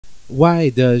Why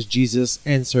does Jesus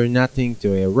answer nothing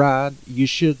to Herod? You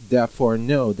should therefore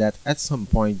know that at some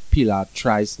point Pilate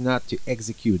tries not to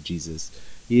execute Jesus.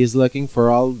 He is looking for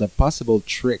all the possible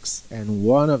tricks, and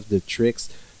one of the tricks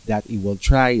that he will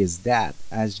try is that,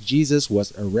 as Jesus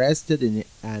was arrested in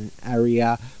an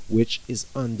area which is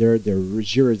under the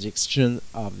jurisdiction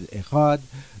of Herod,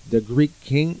 the Greek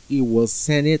king, he will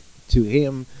send it to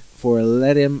him for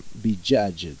let him be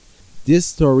judged. This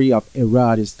story of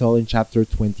Herod is told in chapter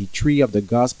 23 of the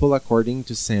Gospel according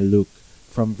to St. Luke,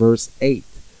 from verse 8.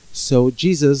 So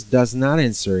Jesus does not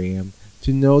answer him.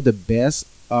 To know the best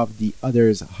of the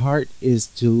other's heart is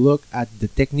to look at the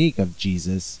technique of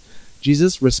Jesus.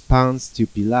 Jesus responds to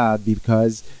Pilate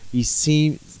because he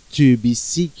seems to be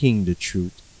seeking the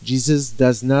truth. Jesus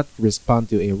does not respond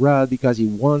to Herod because he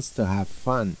wants to have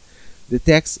fun. The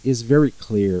text is very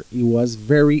clear. He was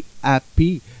very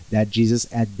happy that Jesus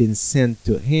had been sent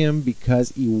to him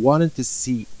because he wanted to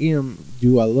see him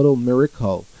do a little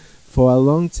miracle. For a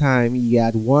long time he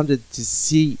had wanted to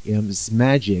see his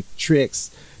magic tricks.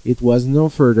 It was no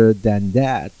further than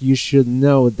that. You should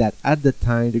know that at the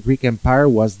time the Greek Empire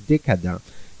was decadent.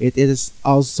 It is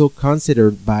also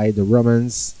considered by the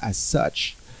Romans as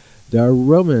such. The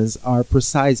Romans are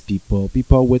precise people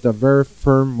with a very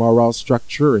firm moral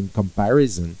structure in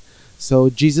comparison.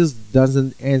 So Jesus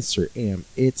doesn't answer him.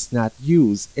 It's not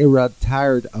used. Herod,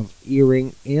 tired of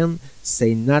hearing him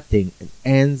say nothing, and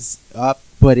ends up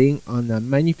putting on a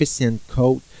magnificent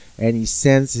coat, and he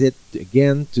sends it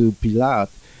again to Pilate.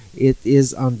 It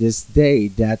is on this day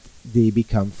that they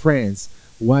become friends.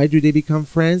 Why do they become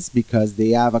friends? Because they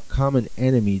have a common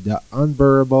enemy, the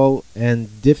unbearable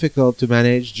and difficult to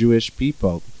manage Jewish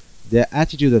people. The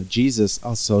attitude of Jesus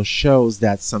also shows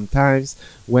that sometimes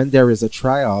when there is a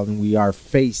trial and we are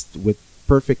faced with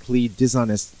perfectly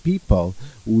dishonest people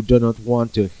who do not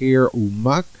want to hear or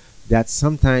mock, that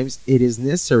sometimes it is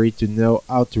necessary to know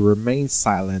how to remain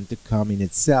silent to come in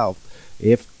itself,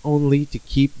 if only to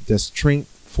keep the strength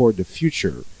for the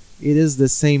future. It is the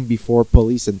same before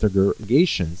police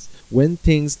interrogations. When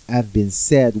things have been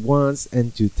said once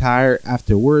and too tired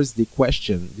afterwards, they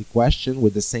question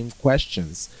with the same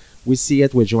questions. We see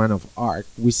it with Joan of Arc.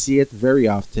 We see it very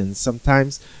often.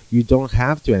 Sometimes you don't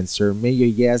have to answer. May your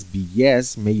yes be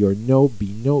yes, may your no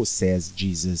be no, says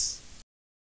Jesus.